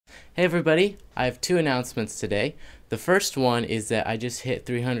Hey everybody, I have two announcements today. The first one is that I just hit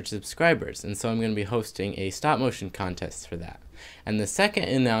 300 subscribers, and so I'm going to be hosting a stop motion contest for that. And the second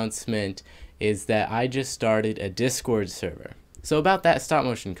announcement is that I just started a Discord server. So about that stop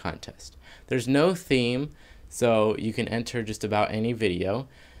motion contest. There's no theme, so you can enter just about any video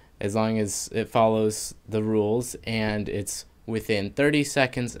as long as it follows the rules and it's within 30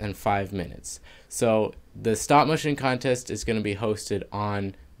 seconds and 5 minutes. So the stop motion contest is going to be hosted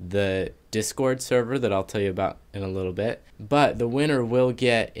on the Discord server that I'll tell you about in a little bit, but the winner will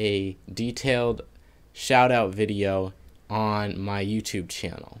get a detailed shout out video on my YouTube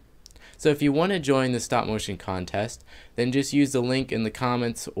channel. So if you want to join the stop motion contest, then just use the link in the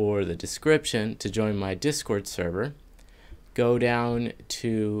comments or the description to join my Discord server. Go down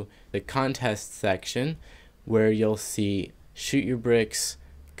to the contest section where you'll see Shoot Your Bricks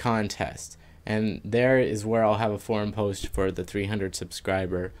contest, and there is where I'll have a forum post for the 300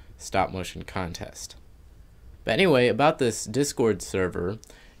 subscriber stop motion contest. But anyway, about this Discord server,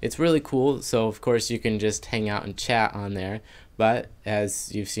 it's really cool. So of course you can just hang out and chat on there, but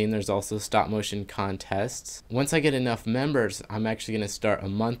as you've seen, there's also stop motion contests. Once I get enough members, I'm actually going to start a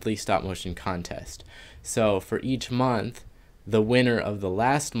monthly stop motion contest. So for each month, the winner of the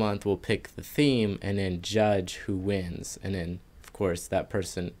last month will pick the theme and then judge who wins, and then of course that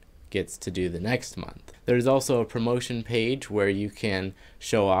person gets to do the next month. There's also a promotion page where you can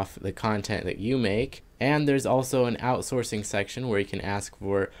show off the content that you make, and there's also an outsourcing section where you can ask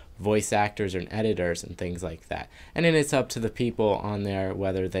for voice actors and editors and things like that. And then it's up to the people on there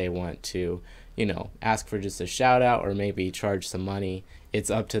whether they want to, ask for just a shout out or maybe charge some money. It's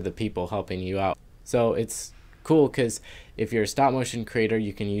up to the people helping you out. So it's cool because if you're a stop motion creator,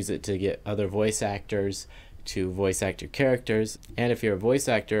 you can use it to get other voice actors to voice act your characters, and if you're a voice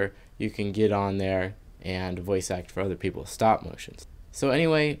actor, you can get on there and voice act for other people's stop motions. So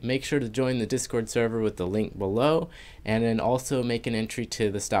anyway, make sure to join the Discord server with the link below, and then also make an entry to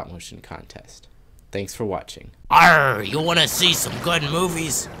the stop motion contest. Thanks for watching. Arr, you wanna see some good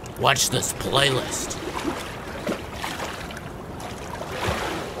movies? Watch this playlist.